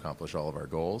construct to accomplish all of our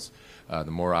goals. The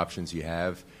more options you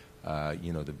have,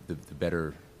 the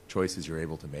better choices you're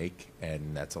able to make,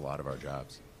 and that's a lot of our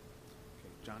jobs. Okay,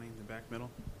 Johnny in the back middle.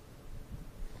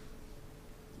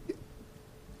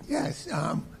 Yes,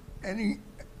 John,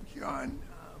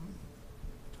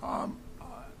 Tom,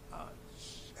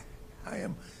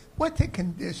 what's the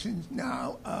conditions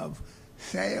now of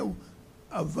sale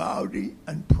of Valdi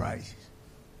and Price?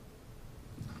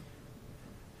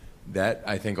 That,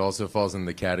 I think, also falls in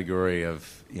the category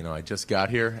of, I just got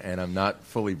here and I'm not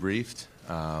fully briefed.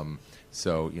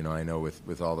 So, I know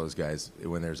with all those guys,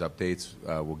 when there's updates,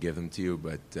 we'll give them to you,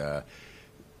 but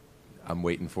I'm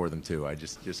waiting for them too. I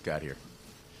just got here.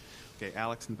 Okay,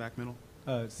 Alex in the back middle.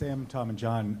 Sam, Tom, and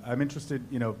John, I'm interested,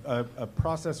 a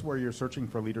process where you're searching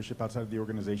for leadership outside of the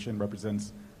organization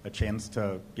represents a chance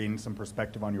to gain some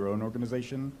perspective on your own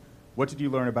organization. What did you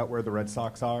learn about where the Red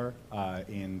Sox are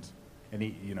and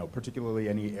any, particularly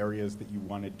any areas that you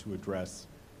wanted to address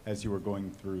as you were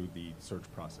going through the search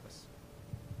process?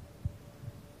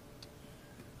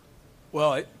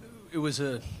 Well, it was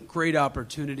a great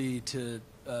opportunity to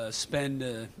spend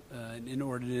an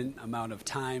inordinate amount of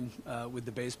time with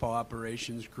the baseball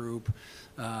operations group.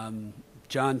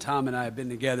 John, Tom, and I have been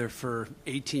together for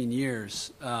 18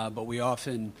 years, but we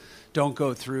often don't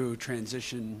go through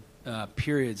transition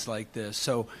periods like this.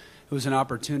 So it was an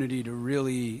opportunity to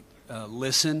really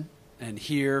listen and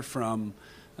hear from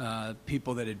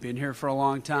people that had been here for a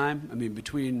long time. I mean,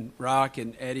 between Rock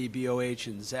and Eddie, BOH,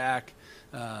 and Zach,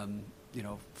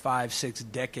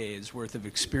 5-6 decades worth of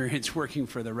experience working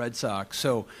for the Red Sox.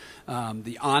 So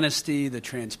the honesty, the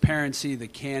transparency, the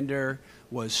candor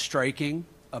was striking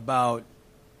about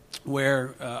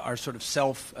where our sort of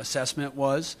self-assessment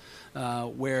was,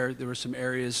 where there were some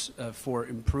areas for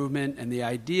improvement, and the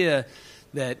idea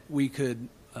that we could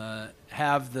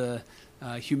have the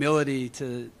humility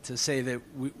to say that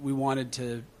we wanted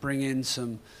to bring in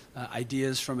some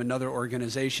ideas from another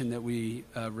organization that we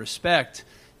respect,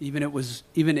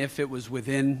 even if it was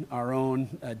within our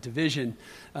own division,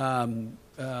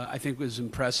 I think was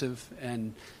impressive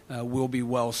and will be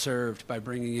well served by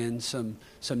bringing in some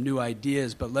new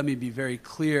ideas. But let me be very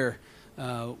clear.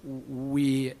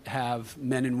 We have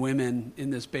men and women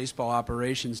in this baseball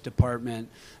operations department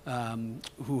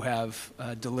who have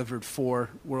delivered 4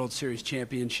 World Series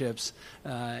championships,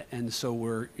 and so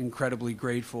we're incredibly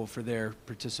grateful for their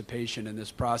participation in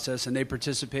this process, and they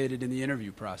participated in the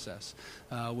interview process,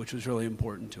 which was really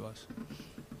important to us.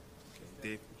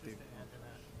 Dave.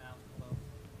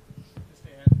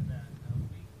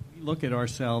 We look at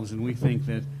ourselves and we think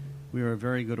that we are a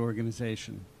very good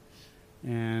organization,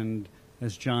 and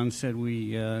as John said,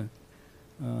 we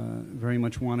very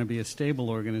much want to be a stable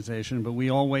organization, but we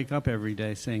all wake up every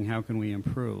day saying, how can we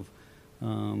improve?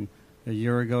 A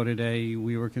year ago today,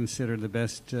 we were considered the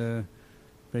best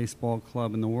baseball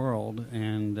club in the world,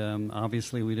 and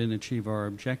obviously we didn't achieve our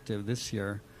objective this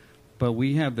year, but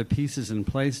we have the pieces in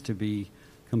place to be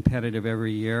competitive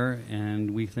every year,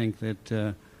 and we think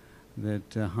that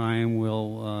Chaim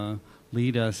will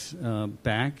lead us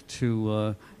back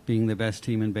to being the best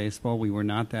team in baseball. We were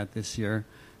not that this year,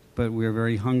 but we're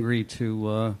very hungry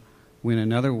to win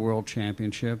another world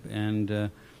championship. And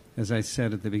as I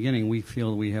said at the beginning, we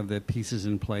feel we have the pieces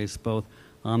in place, both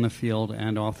on the field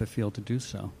and off the field, to do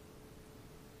so.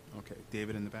 Okay,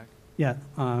 David in the back. Yeah,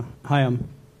 hi,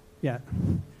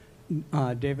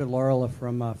 David Laurel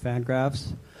from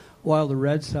Fangraphs. While the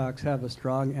Red Sox have a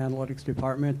strong analytics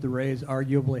department, the Rays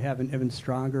arguably have an even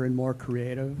stronger and more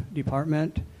creative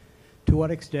department. To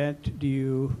what extent do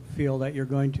you feel that you're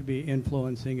going to be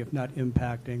influencing, if not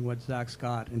impacting, what Zach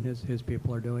Scott and his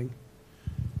people are doing?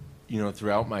 You know,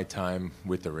 throughout my time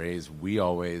with the Rays, we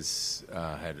always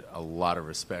had a lot of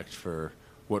respect for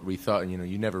what we thought. You know,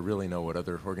 you never really know what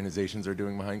other organizations are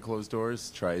doing behind closed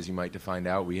doors. Try as you might to find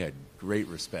out. We had great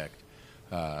respect,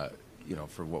 you know,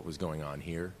 for what was going on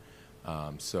here.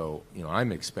 So, you know,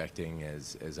 I'm expecting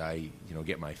as I, you know,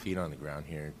 get my feet on the ground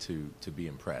here to be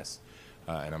impressed.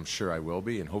 And I'm sure I will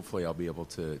be, and hopefully I'll be able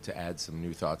to add some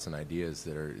new thoughts and ideas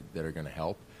that are going to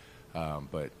help.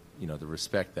 But you know, the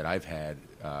respect that I've had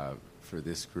for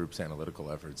this group's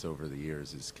analytical efforts over the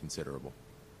years is considerable.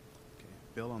 Okay.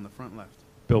 Bill on the front left.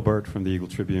 Bill Burt from the Eagle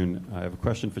Tribune. I have a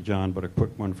question for John, but a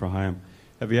quick one for Chaim.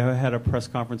 Have you ever had a press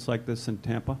conference like this in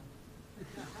Tampa?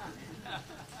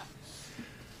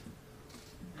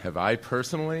 Have I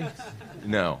personally?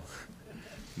 No.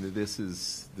 This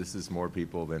is more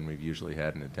people than we've usually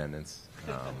had in attendance,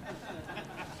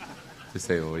 to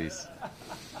say the least.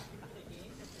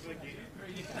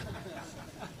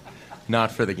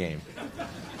 Not for the game.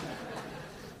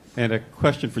 And a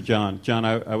question for John. John,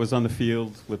 I was on the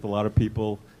field with a lot of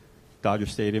people, Dodger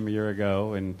Stadium a year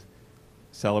ago, and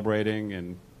celebrating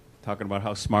and talking about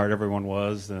how smart everyone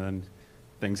was, and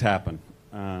things happen.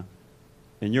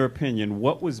 In your opinion,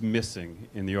 what was missing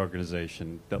in the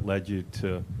organization that led you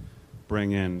to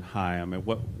bring in Chaim, and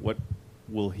what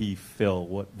will he fill?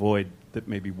 What void that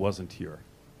maybe wasn't here?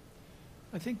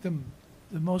 I think the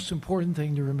most important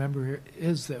thing to remember here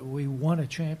is that we won a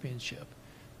championship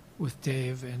with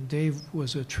Dave, and Dave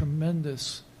was a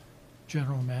tremendous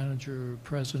general manager,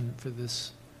 president for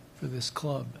this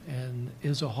club, and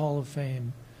is a Hall of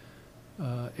Fame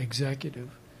executive.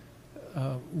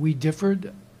 We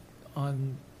differed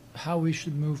on how we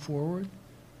should move forward,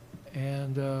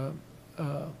 and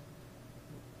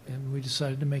we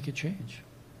decided to make a change.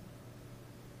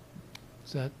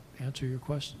 Does that answer your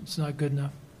question? It's not good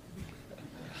enough.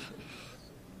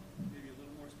 Maybe a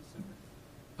little more specific.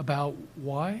 About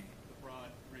why? The broad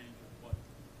range of what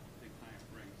I think Chaim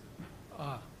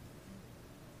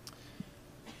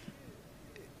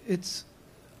brings.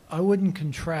 I wouldn't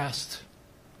contrast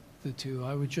the two.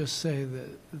 I would just say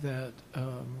that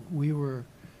we were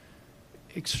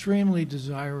extremely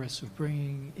desirous of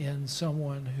bringing in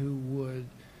someone who would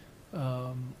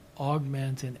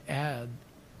augment and add,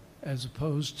 as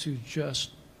opposed to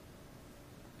just,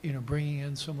 you know, bringing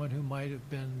in someone who might have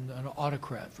been an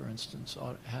autocrat, for instance,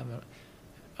 have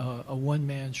a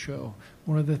one-man show.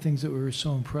 One of the things that we were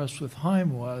so impressed with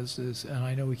Chaim is, and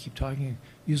I know we keep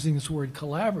using this word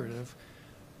collaborative,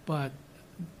 but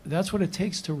that's what it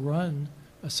takes to run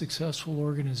a successful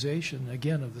organization,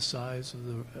 again, of the size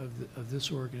of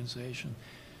this organization.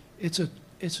 It's a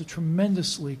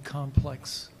tremendously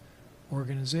complex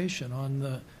organization.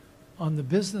 On the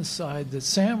business side that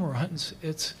Sam runs,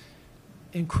 it's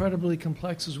incredibly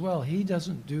complex as well. He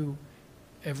doesn't do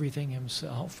everything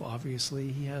himself,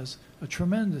 obviously. He has a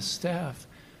tremendous staff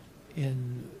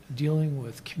in dealing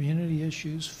with community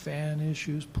issues, fan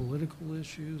issues, political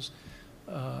issues,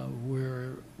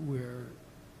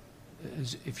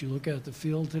 if you look at the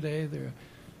field today,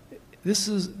 this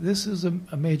is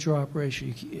a major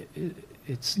operation.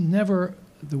 It's never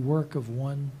the work of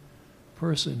one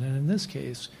person, and in this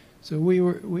case, so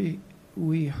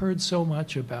we heard so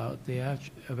much about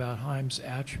Chaim's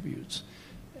attributes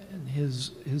and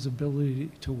his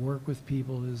ability to work with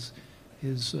people,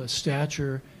 his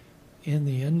stature in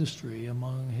the industry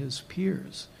among his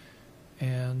peers.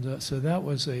 And so that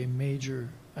was I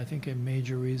think a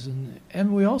major reason.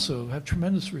 And we also have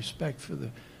tremendous respect for the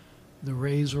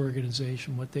Rays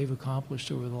organization, what they've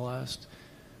accomplished over the last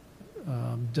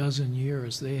dozen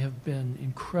years. They have been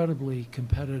incredibly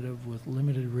competitive with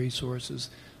limited resources.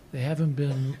 They haven't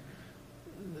been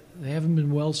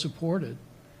well supported,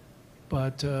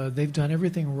 but they've done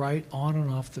everything right on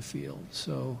and off the field.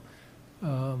 So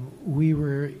we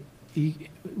were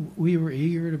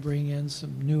eager to bring in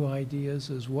some new ideas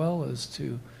as well as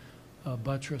to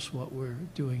buttress what we're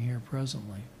doing here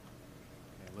presently.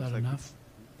 Is that enough?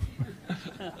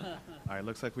 All right,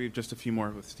 looks like we have just a few more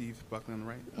with Steve Buckley on the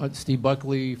right. Steve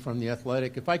Buckley from The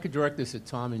Athletic. If I could direct this at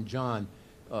Tom and John.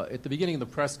 At the beginning of the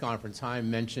press conference, Chaim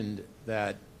mentioned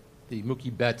that the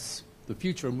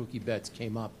future of Mookie Betts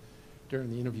came up during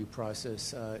the interview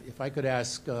process. If I could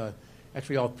ask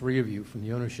actually all three of you from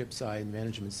the ownership side and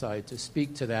management side to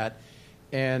speak to that.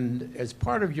 And as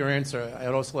part of your answer, I'd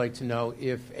also like to know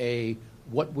if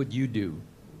what would you do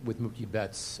with Mookie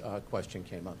Betts question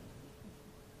came up.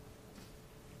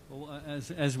 Well,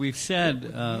 as we've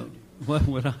said, what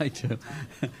would I do?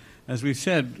 As we've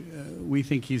said, we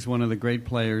think he's one of the great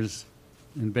players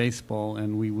in baseball,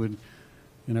 and we would,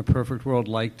 in a perfect world,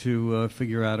 like to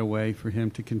figure out a way for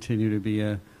him to continue to be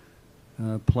a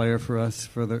player for us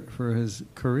for his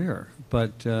career.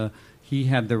 But he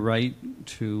had the right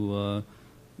to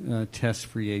test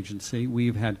free agency.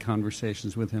 We've had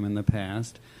conversations with him in the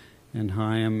past, and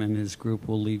Chaim and his group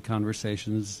will lead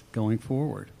conversations going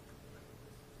forward.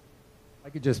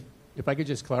 If I could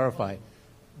just clarify,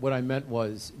 what I meant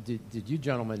was, did you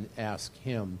gentlemen ask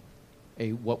him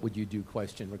a what would you do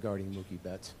question regarding Mookie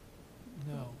Betts?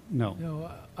 No. No,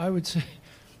 I would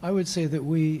say that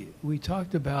we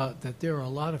talked about that there are a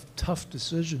lot of tough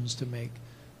decisions to make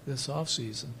this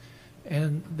offseason,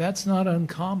 and that's not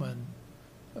uncommon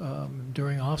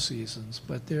during off seasons.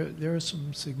 But there are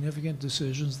some significant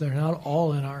decisions. They're not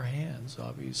all in our hands,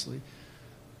 obviously.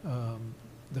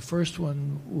 The first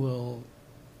one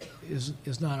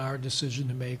is not our decision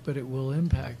to make, but it will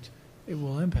impact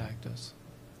us.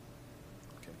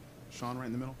 Okay, Sean, right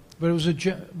in the middle. But it was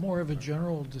more of a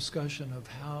general discussion of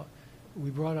how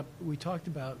we talked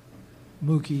about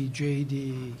Mookie,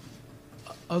 JD,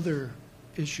 other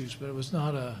issues, but it was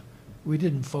not we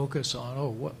didn't focus on,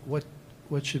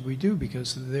 what should we do,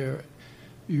 because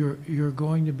you're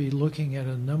going to be looking at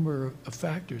a number of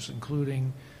factors,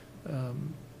 including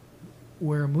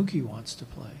where Mookie wants to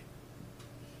play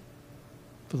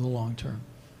for the long term.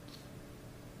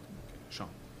 Sean.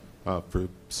 For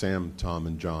Sam, Tom,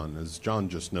 and John, as John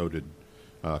just noted,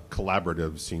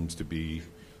 collaborative seems to be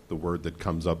the word that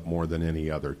comes up more than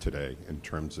any other today in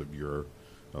terms of your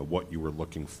what you were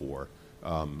looking for.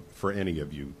 For any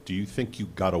of you, do you think you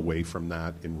got away from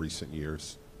that in recent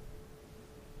years?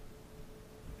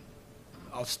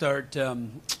 I'll start.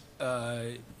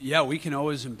 Yeah, we can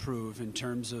always improve in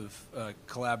terms of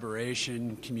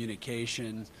collaboration,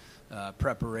 communication,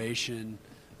 preparation,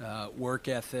 work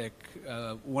ethic.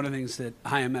 One of the things that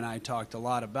Chaim and I talked a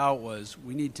lot about was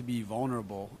we need to be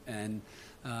vulnerable and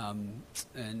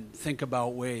think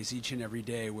about ways each and every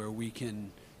day where we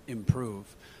can improve.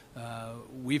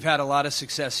 We've had a lot of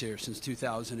success here since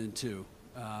 2002.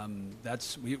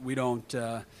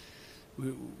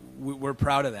 We're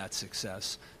proud of that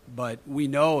success, but we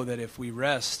know that if we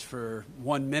rest for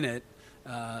 1 minute,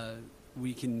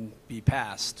 we can be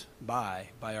passed by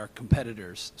our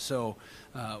competitors. So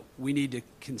we need to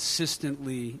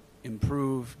consistently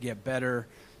improve, get better,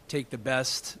 take the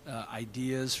best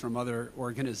ideas from other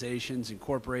organizations,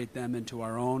 incorporate them into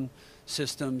our own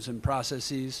systems and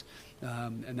processes,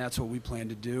 and that's what we plan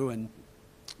to do. And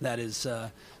that is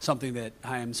something that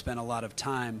Chaim spent a lot of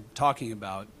time talking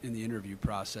about in the interview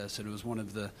process, and it was one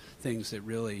of the things that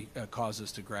really caused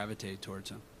us to gravitate towards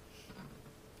him.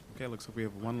 Okay, looks like we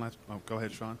have one last. Oh, go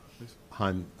ahead, Sean, please.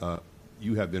 Chaim,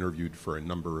 you have interviewed for a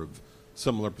number of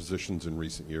similar positions in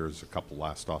recent years, a couple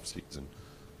last off-season.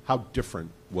 How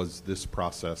different was this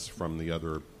process from the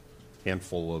other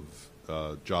handful of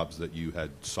jobs that you had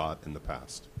sought in the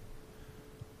past?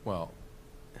 Well,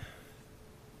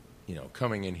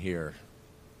 coming in here,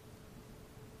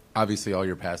 obviously all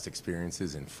your past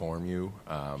experiences inform you,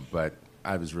 but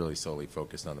I was really solely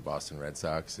focused on the Boston Red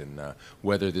Sox and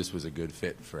whether this was a good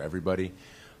fit for everybody.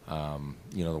 The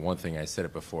one thing I said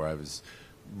it before, I was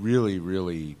really,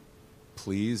 really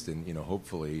pleased and,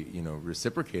 hopefully,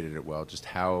 reciprocated it well, just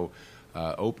how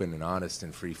open and honest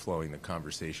and free-flowing the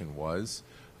conversation was.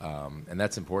 And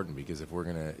that's important because if we're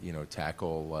going to,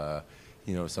 tackle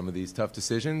some of these tough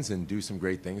decisions and do some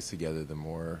great things together, the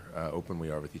more open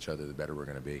we are with each other, the better we're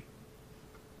going to be.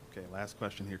 Okay, last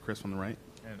question here, Chris on the right.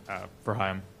 And for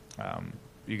Chaim,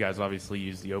 you guys obviously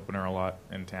use the opener a lot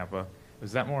in Tampa.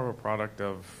 Is that more of a product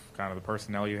of kind of the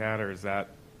personnel you had, or is that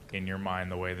in your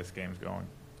mind the way this game's going?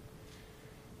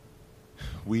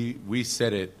 We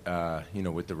said it,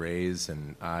 with the Rays,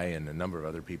 and I and a number of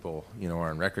other people, are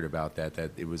on record about that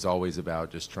it was always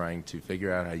about just trying to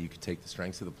figure out how you could take the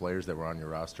strengths of the players that were on your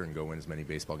roster and go win as many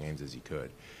baseball games as you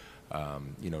could.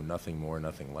 Nothing more,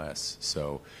 nothing less.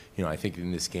 So, I think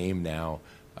in this game now,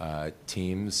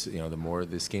 teams, the more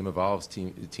this game evolves,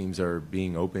 teams are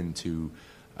being open to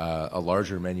a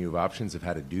larger menu of options of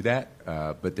how to do that,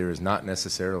 but there is not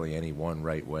necessarily any one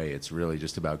right way. It's really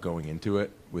just about going into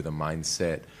it with a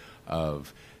mindset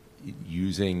of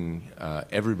using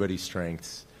everybody's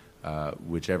strengths,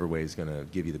 whichever way is going to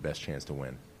give you the best chance to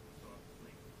win.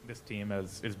 This team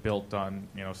is built on,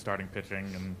 starting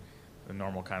pitching and the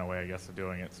normal kind of way, I guess, of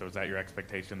doing it. So is that your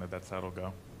expectation that that's how it'll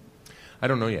go? I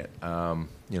don't know yet.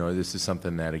 This is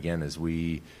something that, again, as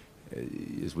we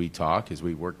talk, as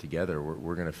we work together,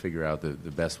 we're going to figure out the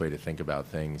best way to think about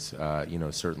things.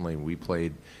 Certainly we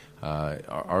played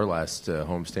our last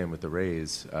homestand with the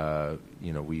Rays.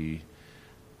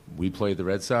 We played the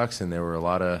Red Sox, and there were a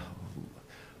lot of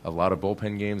a lot of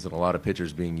bullpen games and a lot of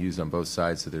pitchers being used on both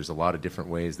sides, so there's a lot of different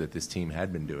ways that this team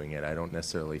had been doing it. I don't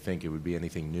necessarily think it would be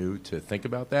anything new to think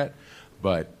about that,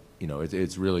 but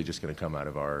it's really just going to come out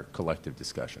of our collective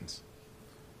discussions.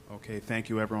 Okay, thank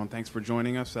you, everyone. Thanks for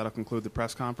joining us. That'll conclude the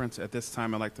press conference. At this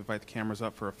time, I'd like to invite the cameras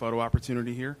up for a photo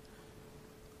opportunity here.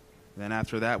 Then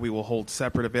after that, we will hold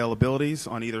separate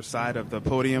availabilities on either side of the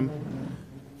podium.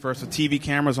 First, with TV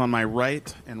cameras on my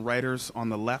right and writers on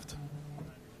the left